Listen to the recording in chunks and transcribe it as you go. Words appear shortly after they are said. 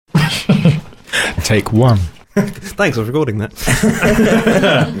Take one. Thanks, I was recording that.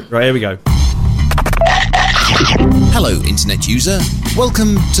 Right, here we go. Hello, Internet user.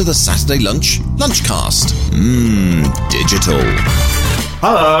 Welcome to the Saturday Lunchcast. Digital.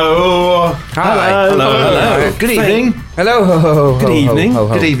 Hello. Hi. Hello. Good evening. Hello. Good evening.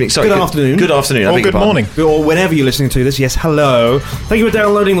 Good evening. Sorry. Good afternoon. Good afternoon. Or good morning. Or whenever you're listening to this, yes, hello. Thank you for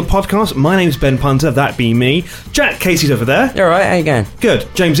downloading the podcast. My name's Ben Punter, that be me. Jack Casey's over there. You alright? How you going? Good.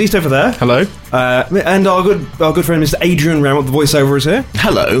 James East over there. Hello. And our good friend Mr. Adrian Ramott, the voiceover, is here.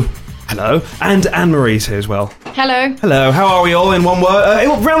 Hello. Hello. And Anne-Marie's here as well. Hello. Hello. How are we all in one word?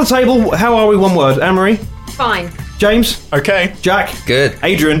 Round the table, how are we one word? Anne-Marie? Fine. James? Okay. Jack? Good.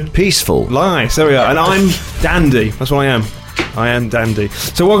 Adrian? Peaceful. Nice, there we are. And I'm Dandy. That's what I am. I am Dandy.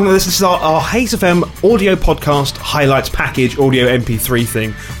 So welcome to this. This is our Hayes FM audio podcast highlights package audio MP3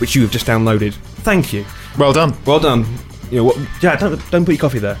 thing, which you have just downloaded. Thank you. Well done. Well done. You know what? Jack, don't put your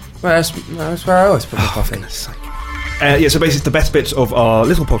coffee there. Well, that's where I always put my coffee. Goodness sake. Yeah, so basically, it's the best bits of our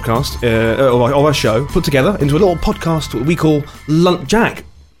little podcast, of our show, put together into a little podcast we call Lunch. Jack,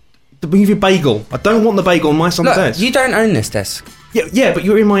 give you a bagel. I don't want the bagel on my son's Look, desk. you don't own this desk. Yeah, but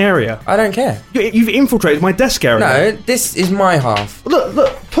you're in my area. I don't care. You've infiltrated my desk area. No, this is my half.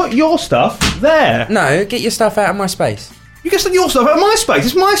 Look, put your stuff there. No, get your stuff out of my space. You can send your stuff out of my space.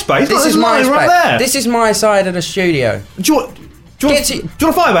 It's my space. This Look, is there's my mine space. right there. This is my side of the studio. Do you want to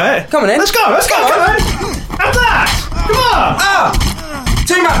fight about it? Come on, then. Let's go. Come on. Have that. Come on.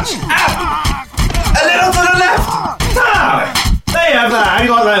 Too much. A little to the left. There you have that. How do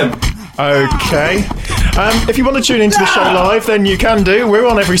you like them? Okay. If you want to tune into the show live, then you can do. We're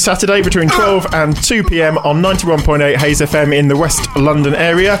on every Saturday between 12 and 2 p.m. on 91.8 Hayes FM in the West London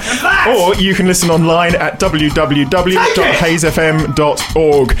area. Or you can listen online at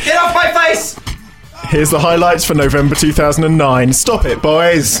www.hazefm.org. Get off my face. Here's the highlights for November 2009. Stop it,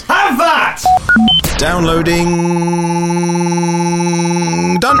 boys. Have that. Downloading.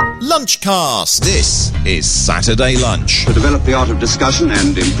 Done. Lunchcast. This is Saturday Lunch. To develop the art of discussion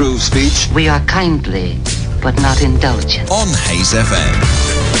and improve speech. We are kindly, but not indulgent. On Hayes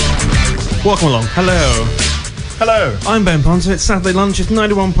FM. Welcome along. Hello. I'm Ben Punter. It's Saturday Lunch. It's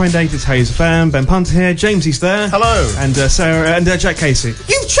 91.8. It's Hayes FM. Ben Punter here. James East there. Hello. And Sarah and Jack Casey.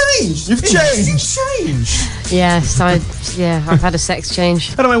 You've changed. Yes, I've had a sex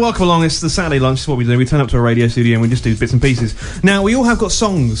change. Anyway, welcome along. It's the Saturday Lunch. It's what we do. We turn up to a radio studio and we just do bits and pieces. Now, we all have got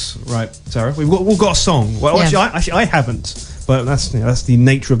songs, right, Sarah? We've all got a song. Well, Yeah. actually, I haven't. But that's the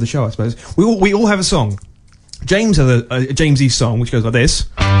nature of the show, I suppose. We all have a song. James has a James East song, which goes like this.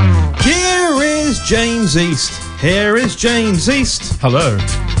 Here is James East. Here is James East. Hello.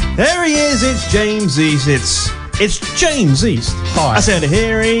 There he is. It's James East. It's James East. Hi. I said,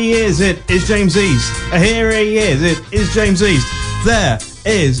 here he is. It is James East. Here he is. It is James East. There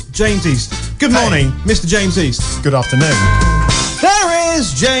is James East. Good morning, Mr. James East. Good afternoon. There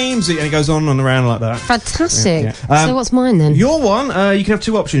is James East. And it goes on and around like that. Fantastic. Yeah. So what's mine then? Your one, you can have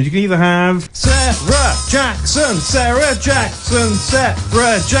two options. You can either have Sarah Jackson,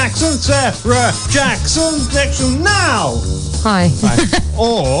 now. Hi.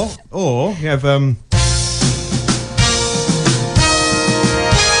 or you have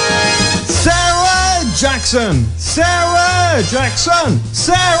Sarah Jackson.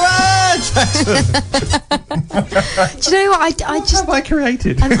 Do you know what? I just What have I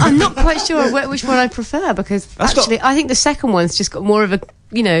created? I'm not quite sure which one I prefer because actually I think the second one's just got more of a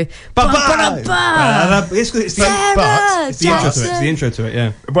it's the intro to it,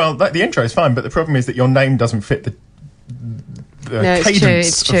 yeah. Well, the intro is fine, but the problem is that your name doesn't fit the No, it's cadence true.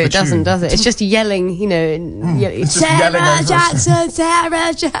 It's true. of the It doesn't, tune. does it? It's just yelling, It's just Sarah yelling over Jackson,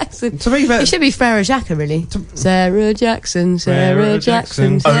 Sarah Jackson. To be fair- It should be Farrah Jacka, really. Sarah Jackson, Sarah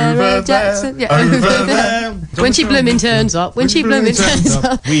Jackson, Sarah Over Jackson. there, Yeah, over over there. When she blooming turns up. When she blooming turns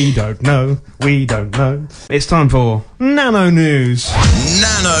up. We don't know. It's time for Nano News.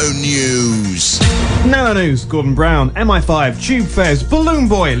 Nano News. Nano News, Gordon Brown, MI5, Tube Fairs, Balloon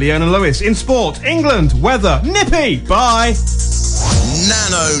Boy, Leona Lewis, in sport, England, weather, Nippy, bye.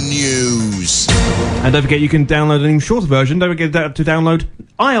 Nano News. And don't forget you can download an even shorter version. Don't forget to download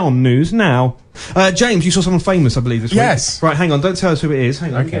Ion News now. James, you saw someone famous, I believe, this week. Yes. Right, hang on, don't tell us who it is.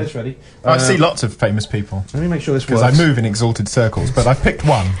 Hang on, Okay. get this ready. I see lots of famous people Let me make sure this works. because I move in exalted circles, but I've picked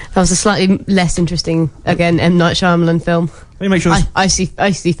one. That was a slightly less interesting, again, M. Night Shyamalan film. Let me make sure this... I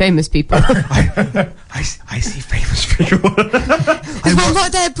see famous people. I see famous people. There's one right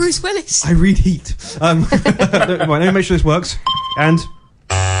there, Bruce Willis. I read Heat. Right, let me make sure this works. And...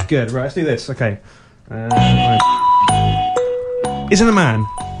 Good, right, let's do this. Okay. Right. Is it a man?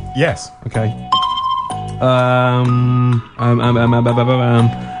 Yes. Okay.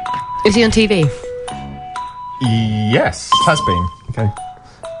 Is he on TV? Yes, has been. Okay.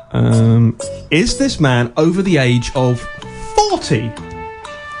 Is this man over the age of 40?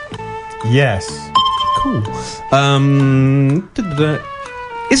 Yes. Cool.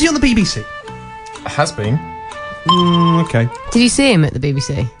 Is he on the BBC? Has been. Okay. Did you see him at the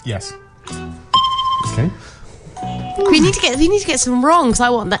BBC? Yes. Okay. We need to get some wrong, because I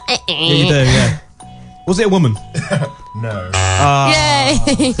want the. Yeah, you do. Yeah. Was it a woman? No. Yay!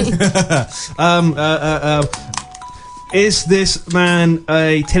 Is this man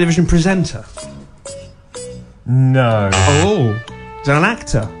a television presenter? No. Oh. Is that an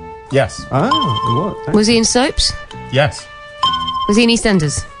actor? Yes. What? Was he in soaps? Yes. Was he in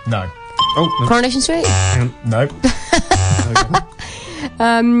EastEnders? No. Oh, no. Coronation Street? No.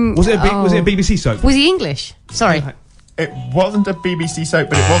 Was it a BBC soap? Was he English? Sorry. It wasn't a BBC soap,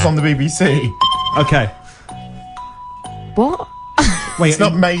 but it was on the BBC. Okay. What? Wait, It's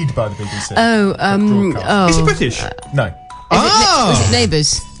not made by the BBC. Oh, Is he British? No. Was it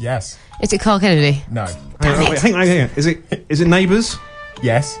Neighbours? Yes. Is it Carl Kennedy? No. Hang on. Is it Neighbours?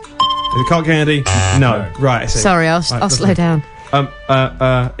 Yes. Is it Carl Kennedy? No. Right. I see. Sorry, I'll slow down.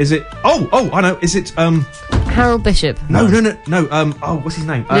 Is it? Oh, I know. Is it? Harold Bishop. No. What's his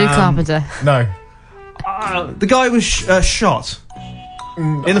name? Lou Carpenter. No. The guy was shot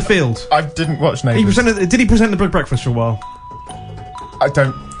in the field. I didn't watch He Neighbours. did he present the breakfast for a while? I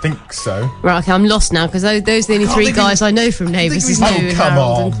don't think so. Right, okay, I'm lost now, because those are the only three guys I know from Neighbours. Is Lou and come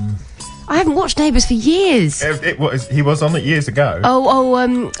Harold. on. I haven't watched Neighbours for years. He was on it years ago. Oh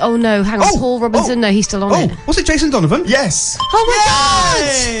no, hang on, Paul Robinson. No, he's still on it. Was it Jason Donovan? Yes. Oh my God!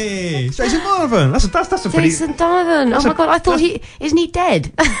 Hey, it's Jason Donovan. That's a pretty. Jason Donovan. Oh my God, I thought isn't he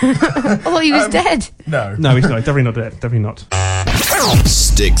dead? I thought he was dead. No. No, he's not. Definitely not dead. Definitely not.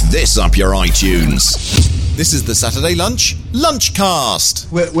 Stick this up your iTunes. This is the Saturday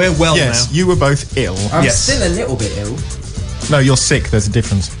Lunchcast. We're well Yes, now. you were both ill. I'm Yes. still a little bit ill. No, you're sick. There's a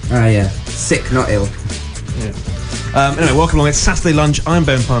difference. Oh yeah, sick, not ill. Anyway, welcome along. It's Saturday Lunch. I'm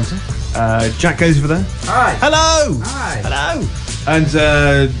Ben Punter. Jack goes over there. Hi. Hello. Hi. Hello. And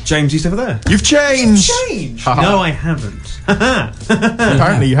James East over there. You've changed. No, I haven't.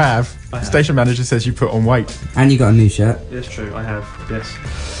 Apparently you have. Station manager says you put on weight. And you got a new shirt. Yes, true. I have. Yes.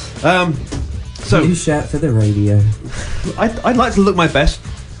 So New shirt for the radio. I'd like to look my best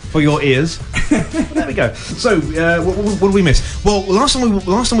for your ears. There we go. So what did we miss? Well, last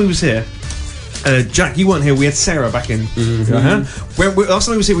time we was here. Jack, you weren't here. We had Sarah back in. Last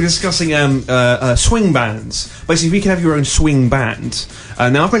time we was here, we were discussing swing bands. Basically, if you can have your own swing band.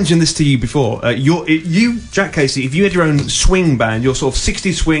 Now, I've mentioned this to you before. You, Jack Casey, if you had your own swing band, your sort of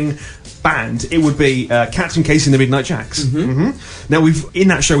 60s swing band, it would be Captain Casey and the Midnight Jacks. Now, in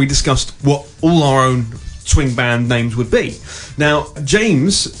that show, we discussed what all our own swing band names would be. Now,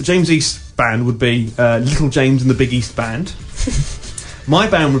 James East band would be Little James and the Big East Band. My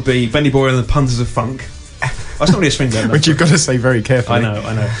band would be Benny Boyle and the Punters of Funk. That's not really a swing band, Which you've got to say very carefully.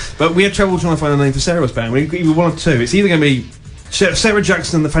 I know. But we had trouble trying to find a name for Sarah's band. We either one or two. It's either going to be Sarah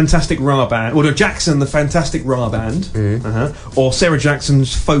Jackson and the Fantastic Ra Band, or Jackson and the Fantastic Ra Band, or Sarah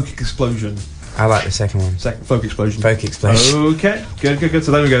Jackson's Folk Explosion. I like the second one. Folk Explosion. Folk Explosion. Okay, good.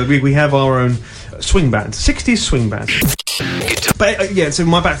 So there we go. We have our own swing band, 60s swing band. But so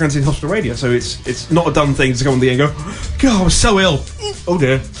my background's in hospital radio, so it's not a done thing to come on the air and go, God, I was so ill. Oh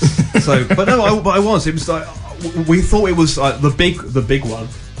dear. But I was. It was like we thought it was the big one.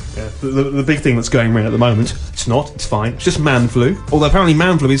 Yeah, the big thing that's going around at the moment. It's not. It's fine. It's just man flu. Although apparently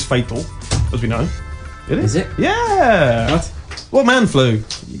man flu is fatal, as we know. It is. Is it? Yeah. What? What man flu?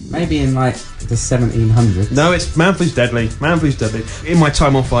 Maybe in like the 1700s. No, it's man flu's deadly. Man flu's deadly. In my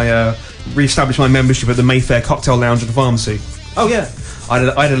time off, I re-established my membership at the Mayfair Cocktail Lounge at the pharmacy. Oh yeah, I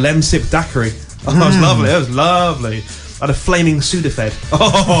had a Lemsip daiquiri. Oh, that was lovely. That was lovely. I had a flaming Sudafed.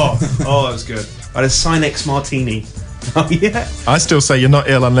 Oh, that was good. I had a Sinex Martini. Oh yeah. I still say you're not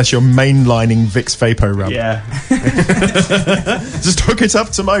ill unless you're mainlining Vicks Vapo Rub. Yeah. Just hook it up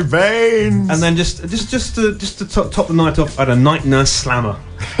to my veins. And then just to top the night off, I had a Night Nurse Slammer.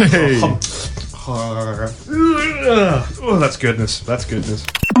 Hey. Oh, that's goodness. That's goodness.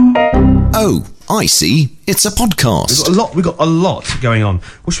 Oh, I see. It's a podcast. We've got a lot going on.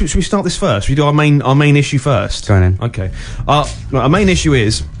 Well, should we start this first? Should we do our main issue first? Go on then. Okay. Our main issue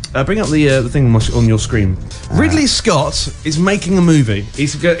is bring up the thing on your screen. Ridley Scott is making a movie.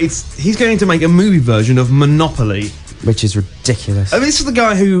 He's going to make a movie version of Monopoly, Which is ridiculous. I mean, this is the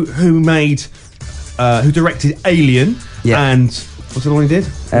guy who directed Alien. Yeah. And what's the one he did?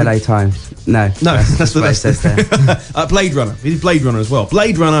 LA Times. No, that's what it says there. Blade Runner. He did Blade Runner as well.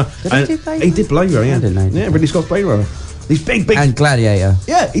 Blade Runner. Did he do Blade He did Blade Runner. Yeah, I didn't know. Yeah, Ridley Scott's Blade Runner. These big. And Gladiator.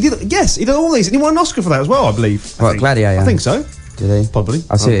 Yeah, he did. Yes, he did all these, and he won an Oscar for that as well, I believe. What, Gladiator? I think so. Did he? Probably.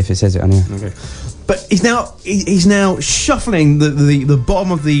 I'll see if it says it on here. Okay. But he's now shuffling the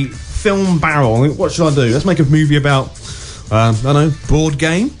bottom of the film barrel. I mean, what should I do? Let's make a movie about I don't know, board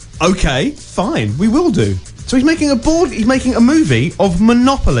game. Okay, fine, we will do. So he's making a movie of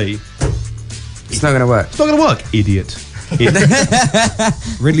Monopoly. It's not going to work. It's not going to work, idiot.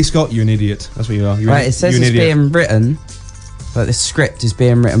 Ridley Scott, you're an idiot. That's what you are. Right, it says it's being written, but the script is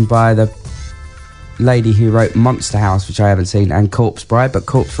being written by the lady who wrote Monster House, which I haven't seen, and Corpse Bride, but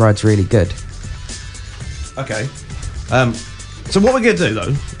Corpse Bride's really good. Okay. So what we're going to do,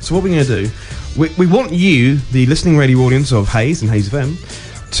 though, we want you, the listening radio audience of Hayes and Hayes FM,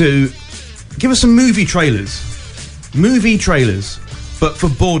 to give us some movie trailers, but for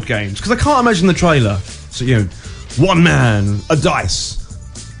board games, because I can't imagine the trailer. So, you know, one man, a dice,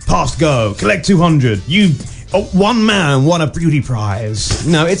 past go, collect 200. One man won a beauty prize.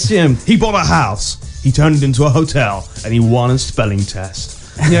 No, it's he bought a house, he turned it into a hotel, and he won a spelling test.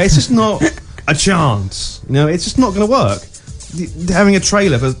 You know, it's just not a chance. You know, it's just not going to work. Having a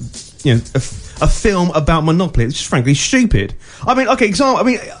trailer for, you know, a film about Monopoly, it's just frankly stupid. I mean, okay,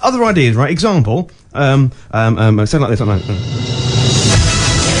 other ideas, right? Example, something like this.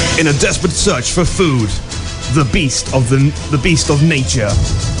 In a desperate search for food, the beast of nature,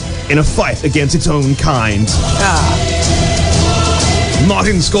 in a fight against its own kind.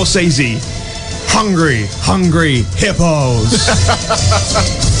 Martin Scorsese, hungry hippos.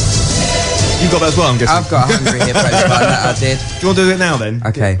 You got that as well, I'm guessing. I've got hungry hippos, but I did. Do you want to do it now then?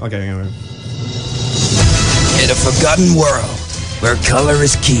 Okay. Okay. In a forgotten world where color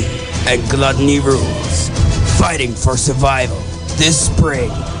is key and gluttony rules, fighting for survival, this spring,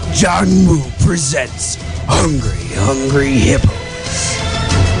 John Woo presents Hungry Hippos.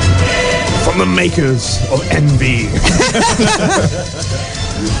 From the makers of Envy.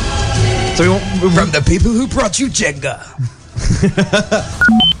 From the people who brought you Jenga.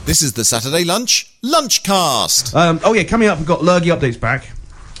 This is the Saturday Lunchcast. Coming up, we've got Lurgy Updates back.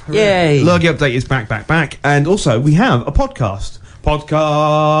 Yay! Lurgy Update is back. And also, we have a podcast.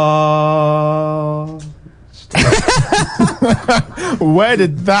 Where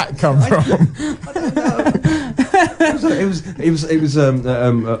did that come from? It was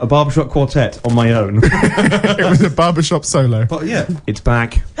a barbershop quartet on my own. It was a barbershop solo. But yeah, it's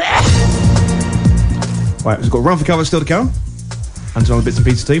back. Right, we've got Run for Cover still to come, and some other bits and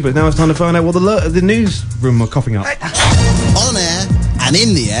pieces too. But now it's time to find out what the newsroom are coughing up. On air and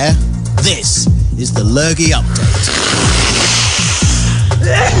in the air, this is the Lurgy Update.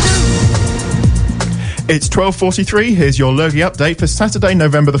 It's 12:43. Here's your Lurgy Update for Saturday,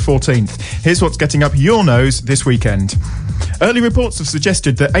 November the 14th. Here's what's getting up your nose this weekend. Early reports have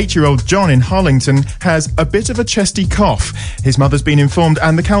suggested that 8-year-old John in Harlington has a bit of a chesty cough. His mother's been informed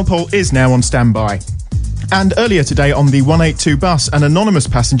and the Calpol is now on standby. And earlier today on the 182 bus, an anonymous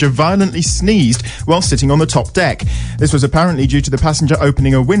passenger violently sneezed while sitting on the top deck. This was apparently due to the passenger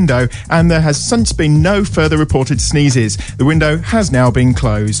opening a window, and there has since been no further reported sneezes. The window has now been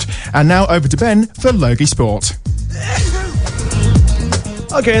closed. And now over to Ben for Lurgy Sport.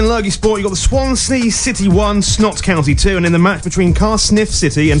 Okay, in Lurgy Sport, you've got the Swansea City 1, Snot County 2, and in the match between Carsniff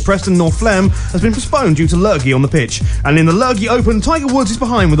City and Preston North Flem has been postponed due to Lurgy on the pitch. And in the Lurgy Open, Tiger Woods is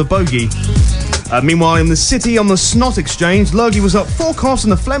behind with a bogey. Meanwhile, in the City on the Snot Exchange, Lurgy was up 4 coughs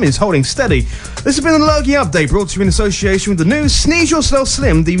and the Flem is holding steady. This has been the Lurgy Update, brought to you in association with the new Sneeze Yourself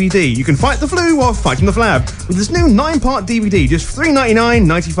Slim DVD. You can fight the flu while fighting the flab with this new 9-part DVD, just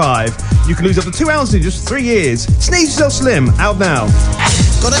 $3.99.95. You can lose up to 2 ounces in just 3 years. Sneeze Yourself Slim, out now.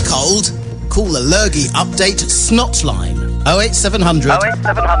 Got a cold? Call the Lurgy Update Snot line.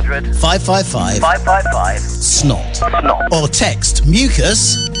 08700 555 Snot. Or text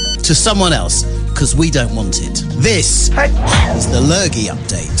mucus to someone else, because we don't want it. This is the Lurgy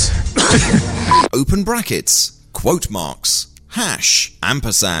Update. Open brackets, quote marks, hash,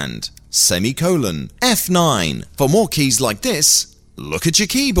 ampersand, semicolon, F9. For more keys like this, look at your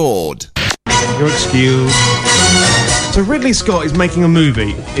keyboard. Your excuse. So Ridley Scott is making a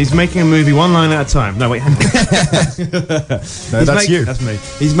movie. He's making a movie one line at a time. No, wait. No, that's you. That's me.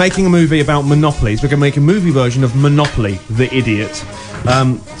 He's making a movie about Monopoly. We're going to make a movie version of Monopoly, the idiot.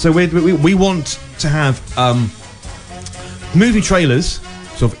 So we want to have movie trailers,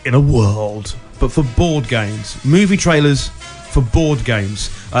 sort of in a world, but for board games. Movie trailers for board games.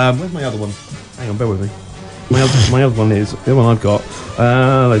 Where's my other one? Hang on, bear with me. My other one is the one I've got.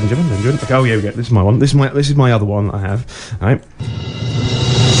 Ladies and gentlemen. Okay, oh yeah, we go. This is my one. This is my other one I have. All right.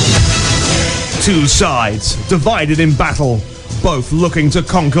 2 sides divided in battle, both looking to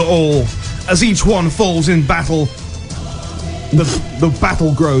conquer all. As each one falls in battle, the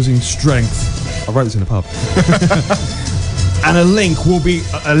battle grows in strength. I wrote this in a pub. And a link will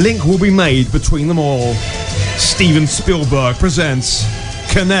be made between them all. Steven Spielberg presents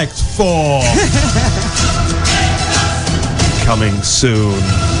Connect 4. Coming soon.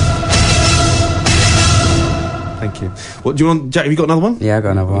 Thank you. What do you want, Jack? Have you got another one? Yeah, I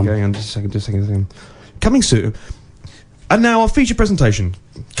got another one. Okay, hang on, just a second. Coming soon. And now our feature presentation.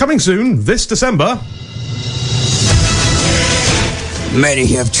 Coming soon this December. Many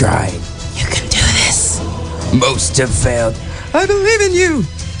have tried. You can do this. Most have failed. I believe in you.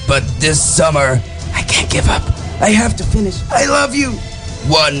 But this summer, I can't give up. I have to finish. I love you.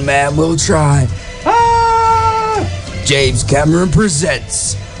 One man will try. James Cameron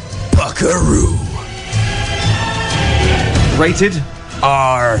presents Buckaroo. Rated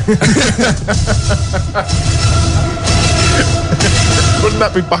R. Wouldn't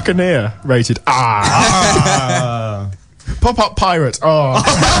that be Buccaneer? Rated R. Pop-up pirate. Oh.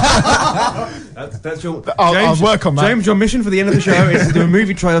 That's your. I'll work on that. James, your mission for the end of the show is to do a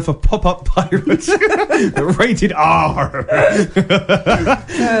movie trailer for Pop-Up Pirates. Rated R.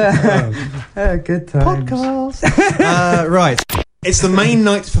 Good times. Podcast. Right. It's the main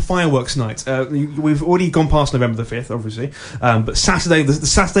night for fireworks night. We've already gone past November the 5th, obviously. But Saturday, the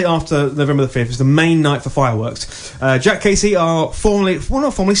Saturday after November the 5th is the main night for fireworks. Jack Casey are not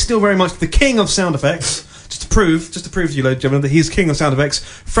formally, still very much the king of sound effects. Just to prove to you, ladies and gentlemen, that he's king of sound effects.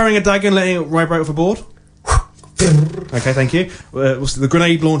 Throwing a dagger and letting it vibrate off a board. Okay, thank you. What's the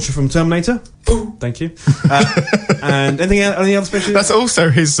grenade launcher from Terminator? Thank you. And any other special? That's also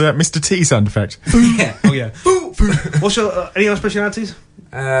his Mr. T sound effect. Yeah. Oh yeah. What's your any other specialities?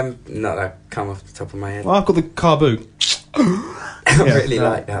 Not that come off the top of my head. Well, I've got the car boot. I really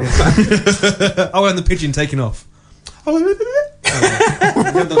like that. Oh, and the pigeon taking off. Oh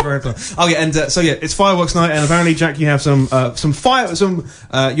yeah, and so yeah, it's fireworks night, and apparently, Jack, you have some you're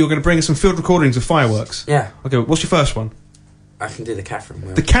going to bring us some field recordings of fireworks. Yeah. Okay, what's your first one? I can do the Catherine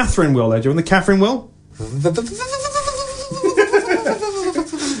wheel. The Catherine wheel, there. Do you want the Catherine wheel?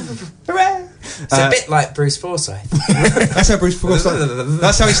 It's a bit like Bruce Forsyth. That's how Bruce Forsyth.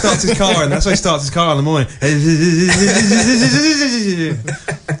 That's how he starts his car, and that's how he starts his car in the morning.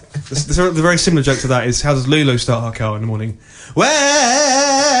 The very similar joke to that is, how does Lulu start her car in the morning?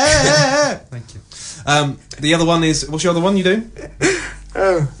 Thank you. The other one is, what's your other one you do?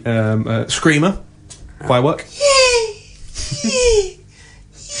 Screamer. Firework.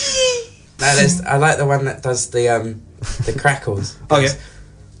 No, I like the one that does the crackles. Oh yeah.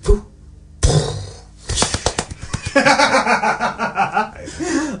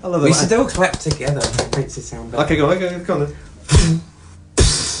 I love that. We should all clap together. It makes it sound better. Okay, go on then.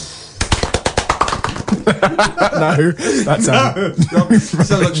 No, that's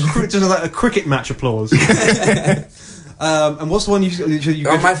Sounds like a cricket match applause. And what's the one you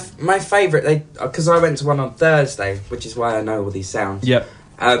my favourite, because I went to one on Thursday, which is why I know all these sounds. Yep.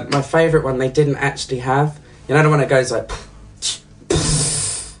 My favourite one they didn't actually have. You know the one that goes like.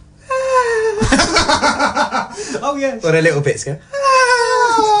 Oh yes. But a little bits go.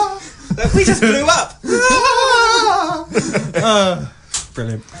 We just blew up.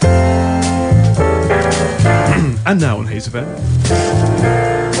 Brilliant. And now on Haze FM,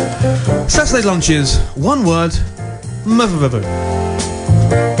 Saturday lunches, one word,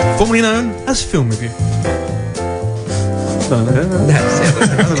 formerly known as Film Review.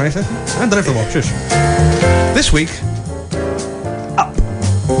 And done it for a while. Shush. This week, Up.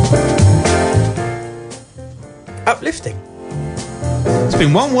 Uplifting. It's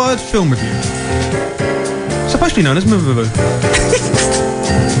been one word film review. Supposed to be known as Movie.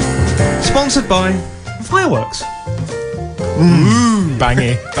 Sponsored by Fireworks.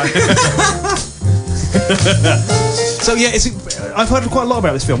 Bangy. So yeah, I've heard quite a lot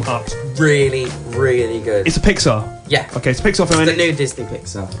about this film, Up. Really, really good. It's a Pixar. Yeah. Okay, it's a Pixar film. It's the new Disney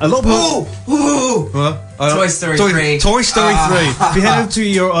Pixar. A lot of people. Toy Story 3. Toy Story 3. If you head over to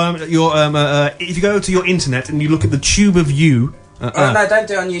if you go to your internet and you look at the Tube of You. No, don't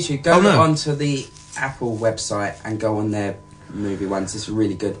do it on YouTube. Go onto the Apple website and go on their movie ones. It's a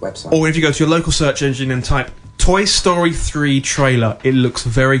really good website. Or if you go to your local search engine and type Toy Story 3 trailer, it looks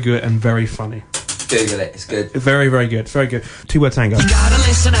very good and very funny. Google it, it's good. Very, very good. Very good. 2-word tango.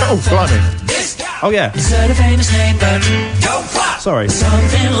 Oh, blimey. Oh, yeah. Sorry.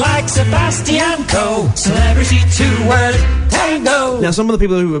 Something like Sebastian Coe. Celebrity 2-word tango. Now, some of the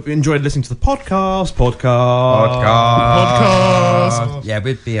people who have enjoyed listening to the podcast. Yeah,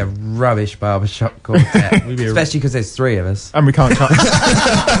 we'd be a rubbish barbershop quartet. Especially because there's 3 of us. And we can't cut.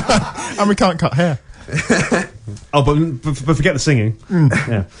 And we can't cut hair. Oh, but forget the singing.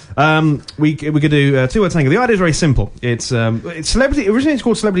 Yeah. We could do two-word tango. The idea is very simple. It's celebrity. Originally, it's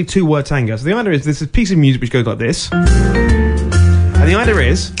called Celebrity Two-Word Tango. So the idea is this is a piece of music which goes like this, and the idea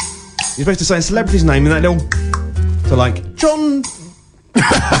is you're supposed to say a celebrity's name in that little. So like John.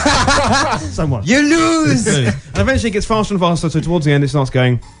 Someone. You lose. And eventually it gets faster and faster. So towards the end, it starts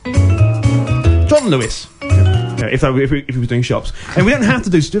going. John Lewis. If he was doing shops, and we don't have to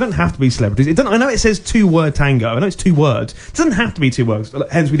be celebrities. I know it says two-word tango. I know it's 2 words. It doesn't have to be 2 words.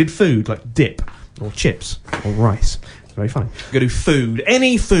 Hence, we did food like dip or chips or rice. It's very funny. We're going to do food,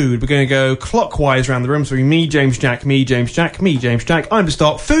 any food. We're going to go clockwise around the room. So me, James, Jack, me, James, Jack, me, James, Jack. I'm to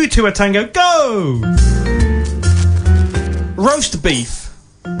start. Food, 2-word tango. Go. Roast beef.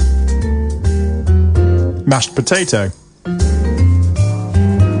 Mashed potato.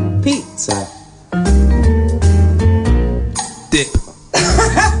 Pizza. Dip.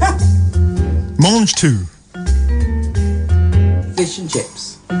 Mange tout. Fish and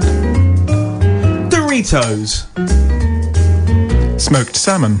chips. Doritos. Smoked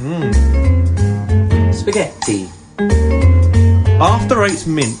salmon. Spaghetti. After 8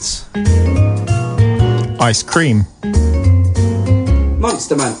 mints. Ice cream.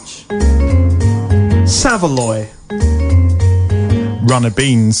 Monster Munch. Savoy. Runner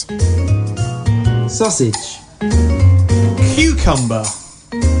beans. Sausage. Cucumber.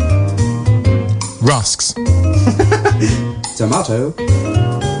 Rusks. Tomato.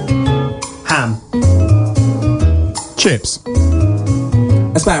 Ham. Chips.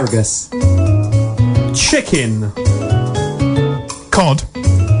 Asparagus. Chicken. Cod.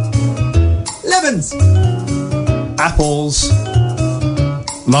 Lemons. Apples.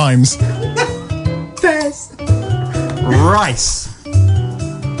 Limes. Pears. Rice.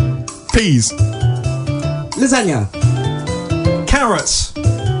 Peas. Lasagna. Carrots.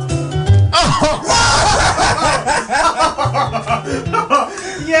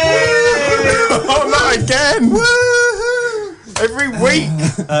 Yay! Oh, not again! Woohoo! Every week.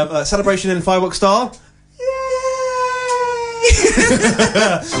 Celebration in fireworks style.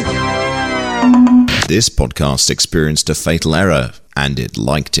 This podcast experienced a fatal error, and it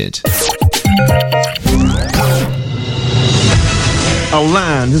liked it. Our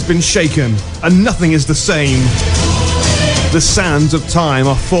land has been shaken, and nothing is the same. The sands of time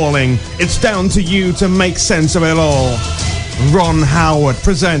are falling. It's down to you to make sense of it all. Ron Howard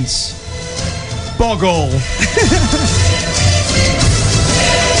presents Boggle.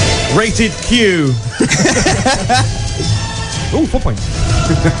 Rated Q. Oh, 4 points.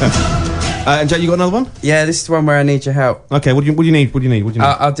 And Jack, you got another one? Yeah, this is the one where I need your help. Okay, what do you need?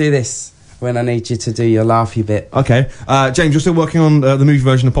 I'll do this when I need you to do your laughy bit. Okay. James, you're still working on the movie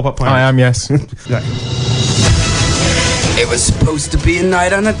version of Pop-Up Pirates? I am, yes. Yeah. It was supposed to be a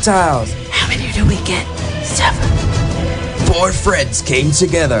night on the tiles. How many do we get? 7. 4 friends came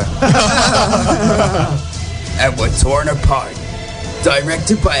together and were torn apart.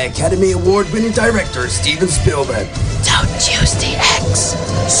 Directed by Academy Award-winning director Steven Spielberg. Don't use the X.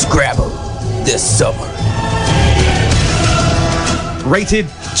 Scrabble this summer. Rated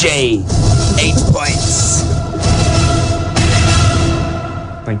J. 8 points.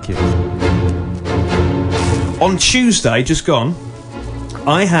 Thank you. On Tuesday, just gone,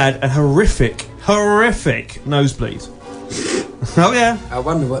 I had a horrific nosebleed. Oh yeah. I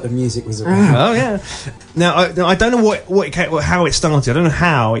wonder what the music was about. Oh yeah. Now I don't know how it started. I don't know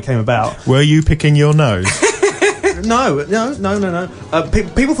how it came about. Were you picking your nose? No.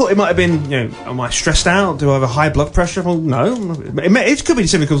 People thought it might have been, am I stressed out? Do I have a high blood pressure? Well, no. It could be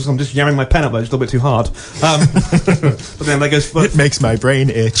simply because I'm just yamming my pen up there. It's a little bit too hard. But then that goes. It makes my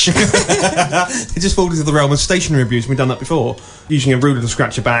brain itch. It just falls into the realm of stationary abuse. We've done that before. Using a ruler to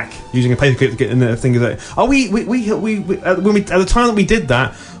scratch your back, using a paperclip to get in the thing. Oh, we at the time that we did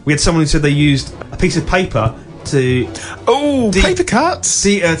that, we had someone who said they used a piece of paper to paper cuts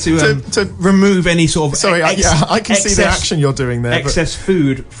to remove any sort of I can see the action you're doing there. Excess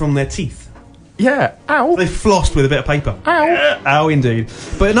food from their teeth. Yeah, ow. They flossed with a bit of paper. Ow. Ow, indeed.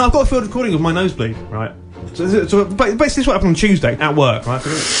 But no, I've got a field recording of my nosebleed, right? So basically this is what happened on Tuesday at work, right?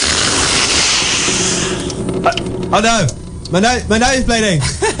 Oh no! My nose bleeding!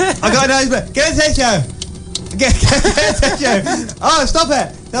 I got a nosebleed! Get a tissue! Get a tissue! Oh, stop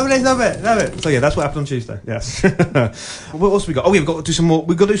it! Stop it! So yeah, that's what happened on Tuesday. Yes. What else have we got? Oh, we've got to do some more.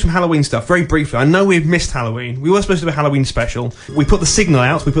 We've got to do some Halloween stuff very briefly. I know we've missed Halloween. We were supposed to do a Halloween special. We put the signal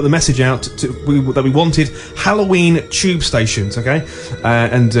out. We put the message out that we wanted Halloween tube stations. Okay,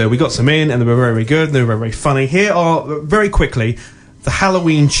 and we got some in, and they were very, very good. And they were very, very funny. Here are very quickly the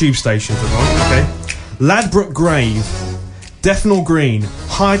Halloween tube stations. Okay, Ladbroke Grave, Bethnal Green,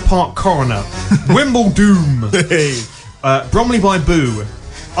 Hyde Park Coroner, Wimbledon, Bromley by Boo,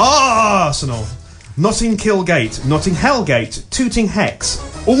 Arsenal, Notting Kill Gate, Notting Hell Gate, Tooting Hex,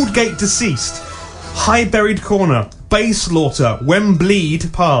 Aldgate Deceased, High Buried Corner, Bay Slaughter,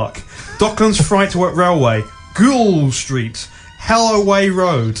 Wembleed Park, Docklands Fright Railway, Gould Street, Hellaway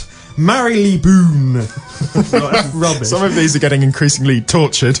Road, Marylebone. That's rubbish. Some of these are getting increasingly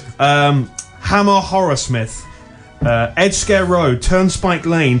tortured. Hammer Horrorsmith, Edgescare Road, Turnspike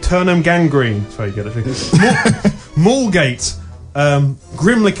Lane, Turnham Gangrene. It's very good, I think. Moorgate,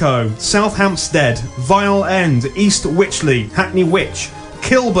 Grimlico, South Hampstead, Vile End, East Witchley, Hackney Witch,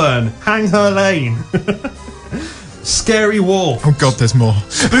 Kilburn, Hang Her Lane, Scary Wharf. Oh God, there's more.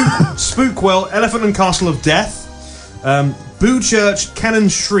 Spookwell, Elephant and Castle of Death, Boo Church, Cannon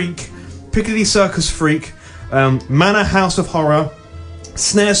Shriek, Piccadilly Circus Freak, Manor House of Horror,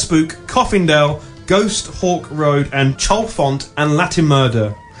 Snare Spook, Coffindale, Ghost Hawk Road, and Chalfont and Latin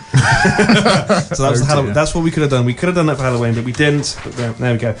Murder. So that was that's what we could have done. We could have done that for Halloween, but we didn't. But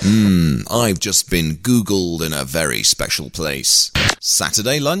there we go. I've just been Googled in a very special place.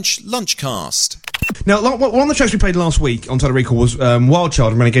 Saturday lunch, Lunchcast. Now, one of the tracks we played last week on Total Recall was Wild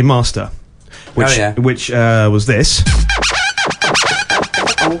Child and Renegade Master, which was this.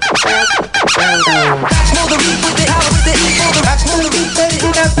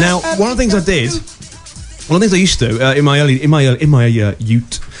 Now, one of the things I used to do in my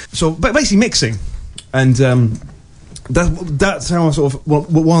youth, so basically mixing, and that's how I sort of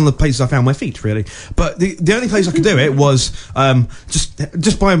one of the places I found my feet, really. But the only place I could do it was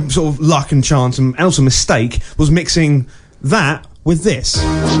just by sort of luck and chance and also mistake was mixing that with this.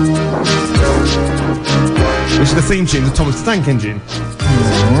 Which is the theme tune to Thomas the Tank Engine. I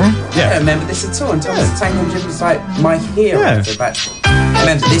don't remember this at all. And Thomas the Tank Engine was like my hero. I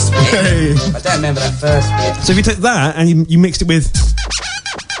remember this bit. I don't remember that first bit. So if you take that and you mixed it with...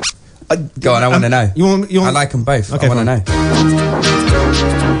 Go on, I want to know. You want? I like them both. Okay, I want to know.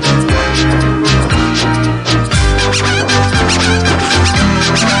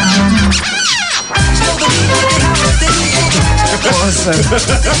 Awesome.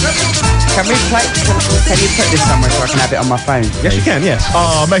 Can you put this somewhere so I can have it on my phone? Please? Yes, you can, yes.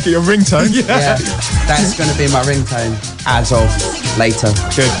 Oh, make it your ringtone. Yeah. That's going to be my ringtone as of later.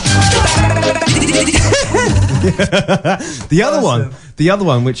 Good. The other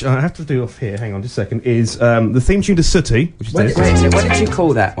one, which I have to do off here, hang on just a second, is the theme tune to Sooty, which is this. What did you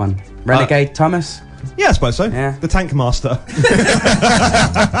call that one? Renegade Thomas? Yeah, I suppose so. Yeah. The Tank Master.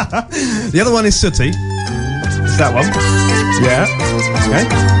 The other one is Sooty. It's that one. Yeah. Okay.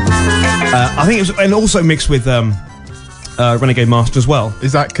 I think it was, and also mixed with Renegade Master as well.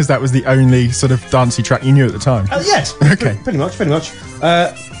 Is that because that was the only sort of dancey track you knew at the time? Yes. Okay. Pretty much.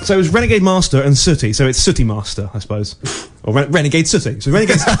 So it was Renegade Master and Sooty, so it's Sooty Master, I suppose. Or Renegade Sooty. So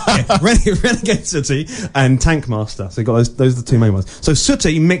Renegade Sooty and Tank Master. So you got those are the two main ones. So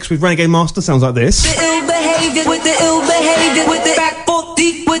Sooty mixed with Renegade Master sounds like this. The ill behavior with the ill behavior with the back foot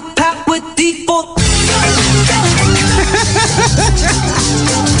deep with pop with deep foot.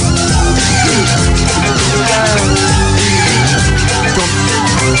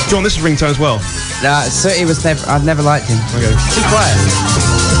 John, this is ringtone as well. Nah, Sooty was never... I've never liked him. Okay. Be quiet.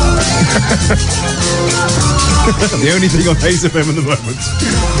 The only thing on Haze FM at the moment.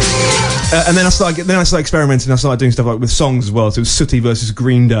 And then I started experimenting. I started doing stuff like with songs as well. So it was Sooty versus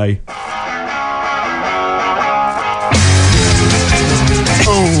Green Day.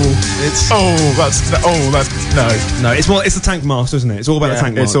 It's the Tank Master, isn't it? It's all about the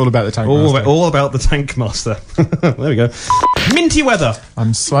Tank Master. It's all about the Tank Master. All about the Tank Master. There we go. Minty weather.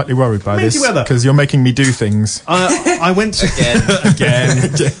 I'm slightly worried by Minty this weather. because you're making me do things. I went to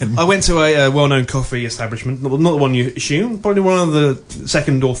again. I went to a well-known coffee establishment, not the one you assume, probably one of the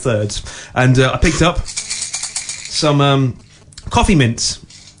second or thirds, and I picked up some coffee mints.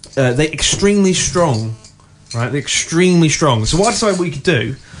 They're extremely strong, right? They're extremely strong. So what I decided we could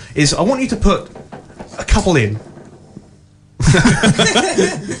do is I want you to put a couple in.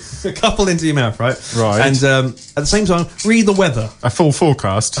 A couple into your mouth, right? Right. And at the same time, read the weather. A full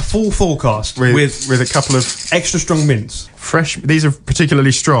forecast. A full forecast with a couple of extra strong mints. Fresh. These are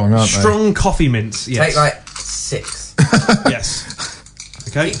particularly strong, aren't strong coffee mints. Yes. Take like 6. Yes.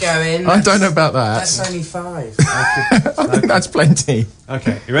 Okay. Keep going. I don't know about that. That's only 5. I think that's plenty.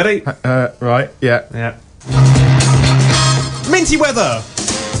 Okay. You ready? Right. Yeah. Yeah. Minty weather.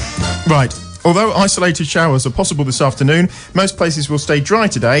 Right. Although isolated showers are possible this afternoon, most places will stay dry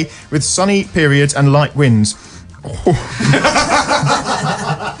today with sunny periods and light winds.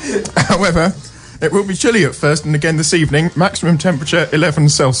 However, it will be chilly at first and again this evening, maximum temperature 11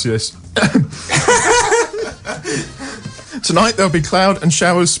 Celsius. Tonight there'll be cloud and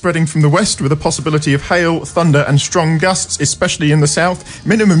showers spreading from the west with a possibility of hail, thunder and strong gusts, especially in the south.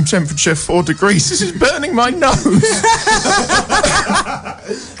 Minimum temperature 4 degrees. This is burning my nose.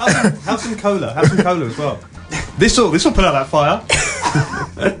 Have some cola. Have some cola as well. This will put out that fire.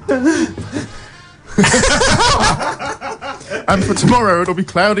 And for tomorrow it'll be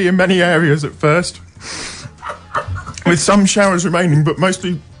cloudy in many areas at first, with some showers remaining, but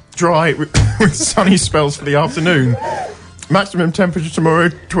mostly dry with sunny spells for the afternoon. Maximum temperature tomorrow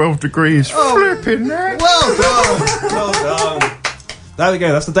 12 degrees. Flipping heck. Well done. Well done. There we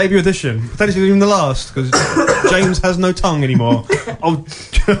go. That's the debut edition. Potentially even the last, because James has no tongue anymore.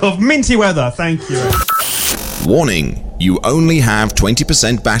 Of minty weather. Thank you. Warning, you only have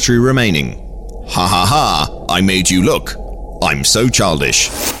 20% battery remaining. Ha ha ha, I made you look. I'm so childish.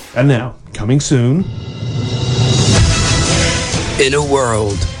 And now, coming soon. In a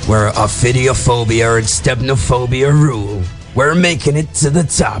world where ophidiophobia and stepnophobia rule, where making it to the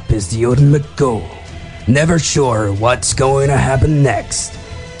top is the ultimate goal. Never sure what's going to happen next,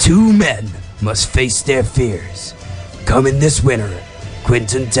 2 men must face their fears. Coming this winter,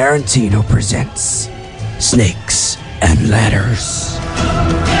 Quentin Tarantino presents Snakes and Ladders.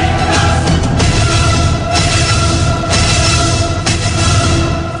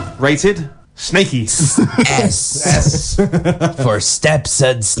 Rated Snakey. S. For Steps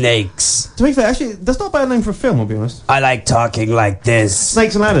and Snakes. To be fair, actually, that's not a bad name for a film, I'll be honest. I like talking like this.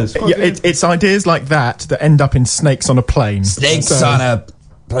 Snakes and Ladders. Yeah, it's ideas like that end up in snakes on a plane. Snakes on a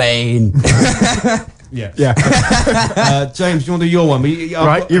plane. Yeah. James, do you want to do your one?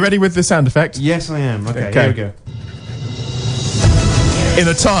 Right, you ready with the sound effect? Yes, I am. Okay, here we go. In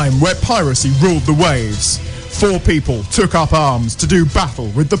a time where piracy ruled the waves, 4 people took up arms to do battle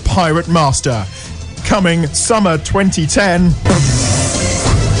with the pirate master. Coming summer 2010.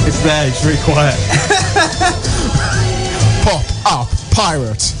 It's there, it's really quiet. Pop up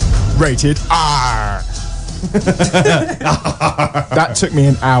pirate. Rated R. That took me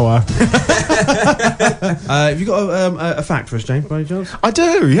an hour. Have you got a fact for us, James, by any chance? I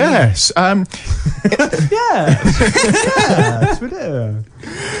do, yes. Yes, we do.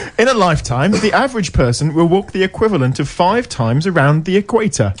 In a lifetime, the average person will walk the equivalent of 5 times around the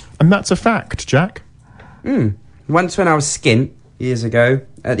equator. And that's a fact, Jack. Once when I was skint, years ago,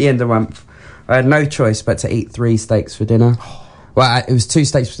 at the end of the month, I had no choice but to eat 3 steaks for dinner. Well, it was 2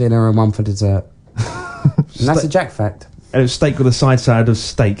 steaks for dinner and 1 for dessert. And that's a Jack fact. And it was steak with a side salad of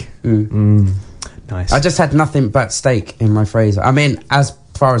steak. Nice. I just had nothing but steak in my freezer. I mean, as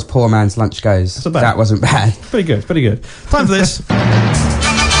far as poor man's lunch goes, that wasn't bad. Pretty good, pretty good. Time for this.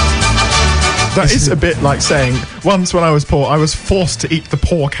 That is a bit like saying, once when I was poor, I was forced to eat the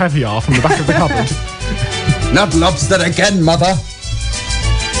poor caviar from the back of the cupboard. Not lobster again, mother.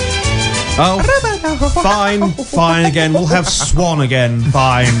 Oh, fine again. We'll have swan again.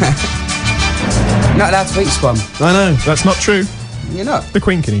 Fine. Not allowed to eat swan. I know. That's not true. You're not. The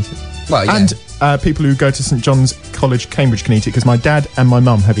Queen can eat it. Well, yeah. And people who go to St John's College, Cambridge can eat it, because my dad and my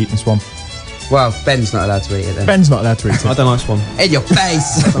mum have eaten swan. Well, Ben's not allowed to eat it then. Ben's not allowed to eat it. I don't like swan. In your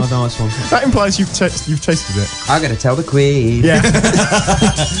face! I don't like swan. That implies you've tasted it. I'm going to tell the Queen. Yeah.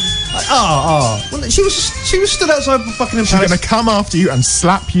 Well, she was stood outside the fucking She's going to come after you and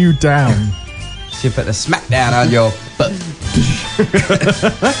slap you down. She'll put the smack down on your butt.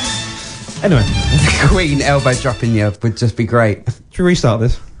 Anyway. Queen elbow dropping you would just be great. Should we restart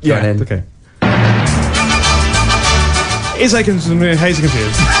this? Yeah. Okay. Is Hazen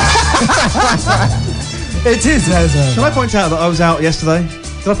confused? It is, Hazen. Shall I point out that I was out yesterday?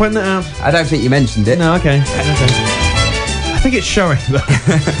 Did I point that out? I don't think you mentioned it. No, okay. I think it's showing, though.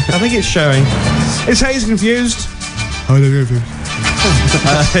 I think it's showing. Is Hazen confused?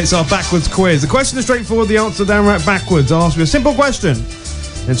 It's our backwards quiz. The question is straightforward, the answer downright backwards. I'll ask you a simple question.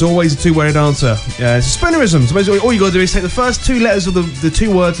 It's always a 2-worded answer. It's a spoonerism. So basically, all you got to do is take the first 2 letters of the 2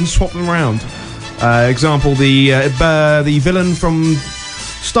 words and swap them around. Example: the villain from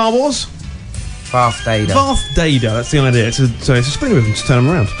Star Wars. Darth Vader. Darth Vader. That's the idea. It's a spoonerism. Just turn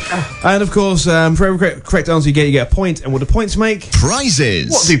them around. And of course, for every correct answer you get a point. And what do points make?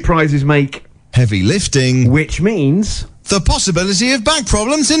 Prizes. What do prizes make? Heavy lifting. Which means the possibility of back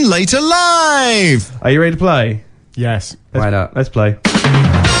problems in later life. Are you ready to play? Yes. Why not? Let's play.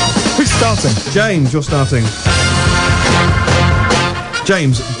 Who's starting? James, you're starting.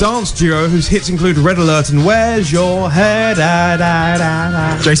 James, dance duo whose hits include Red Alert and Where's Your Head?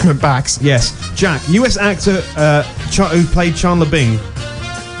 Jason McBax. Yes. Jack, US actor who played Chandler Bing.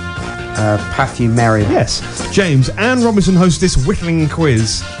 Matthew Merriam. Yes. James, Anne Robinson hosts this whittling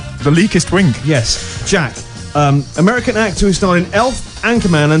quiz. The Leakest Wink. Yes. Jack, American actor who starred in Elf,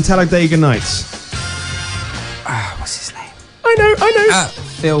 Anchorman and Talladega Nights. What's his name? I know.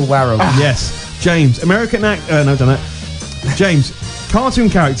 Phil Warrell. Yes. James, American actor. No, done it. James, cartoon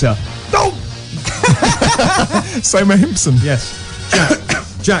character. Oh! Homer Simpson. Yes.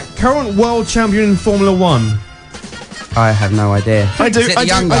 Jack, current world champion in Formula 1. I have no idea. I do. Is it the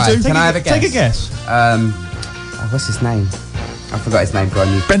young guy? Can I have a guess? Take a guess. What's his name? I forgot his name. Go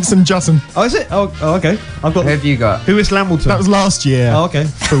on, you. Benson Justin. Oh, is it? Oh, okay. I've got. Who have you got? Who is Lamilton? That was last year. Oh, okay.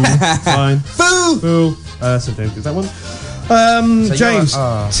 Fool. Fine. Fool. So James gets that one. So James,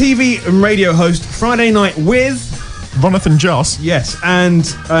 TV and radio host Friday Night with Jonathan Joss. Yes, and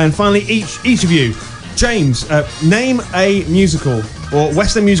finally each of you, James, name a musical or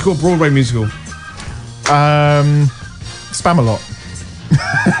Western musical, Broadway musical. Spamalot.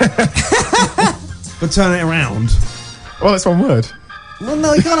 But turn it around. Well, that's one word. Well,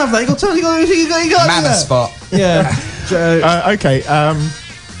 no, you can't have that. You got to turn. You got Manor Spot. Yeah. Okay.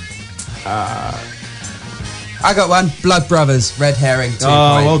 I got one. Blood Brothers. Red herring. 2 points.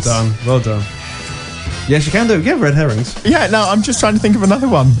 Well done. Well done. Yes, you can do it. Yeah, red herrings. Yeah. No, I'm just trying to think of another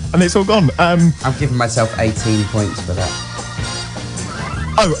one, and it's all gone. I'm giving myself 18 points for that.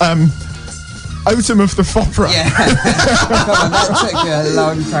 Autumn of the Fopera. Yeah. Come on, that took you a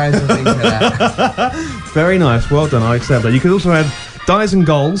long time to think of that. Very nice. Well done. I accept that. You could also add Dies and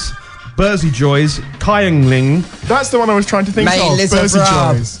Gulls, Bursey Joys, Kyungling. That's the one I was trying to think of. Les Bursey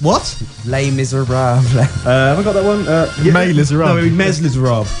Miserables. Joys. What? Les Miserables. Have I got that one? Mes Miserables. No, maybe Mes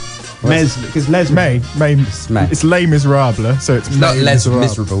Miserables. Mes, because Les. May. It's Les Miserables, so it's not Les Miserables.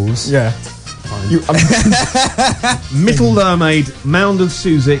 Miserables. Yeah. Little Mermaid, Mound of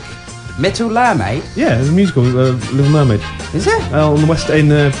Suzik. Little Mermaid? Yeah, there's a musical, Little Mermaid. Is it? On the West, in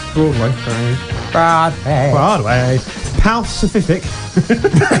Broadway. Broadway. Pacific.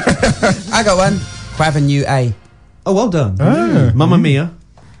 I got one. Avenue A. Oh, well done. Oh. Mamma Mia.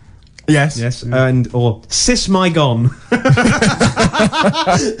 Yes. Yes, or Sis My Gone.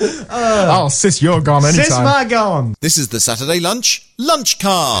 Oh, sis, you're gone anytime. Sis My Gone. This is the Saturday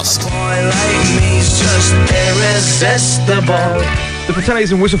Lunchcast. The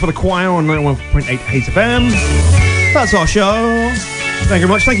Fratellis and Whistle for the Choir on 91.8 Hayes FM. That's our show. Thank you very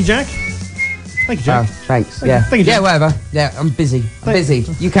much. Thank you, Jack. Thank you, Jack. Thanks. Thank you, Jack. Yeah, whatever. Yeah, I'm busy. Busy.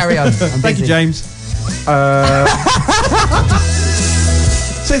 You carry on. I'm busy. Thank you, James.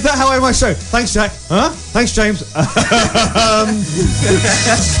 So is that how I end my show? Thanks, Jack. Huh? Thanks, James.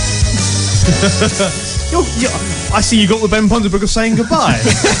 I see you got the Ben Ponzer book of saying goodbye.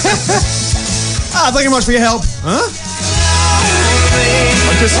 Thank you very much for your help. Huh?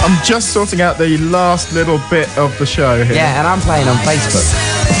 I'm just sorting out the last little bit of the show here. Yeah, and I'm playing on Facebook.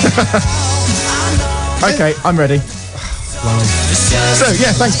 Okay, I'm ready. So,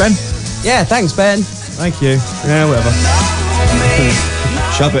 yeah, thanks, Ben. Yeah, thanks, Ben. Thank you. Yeah, whatever.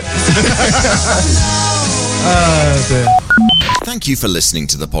 Shove it. Oh, dear. Thank you for listening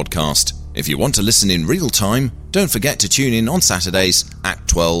to the podcast. If you want to listen in real time, don't forget to tune in on Saturdays at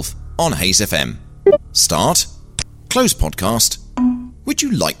 12 on Hayes FM. Start. Close podcast. Would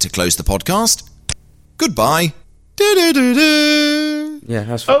you like to close the podcast? Goodbye. Yeah,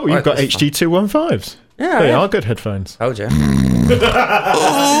 that's Oh, you've got HD 215s. Yeah, They are good headphones. Told you.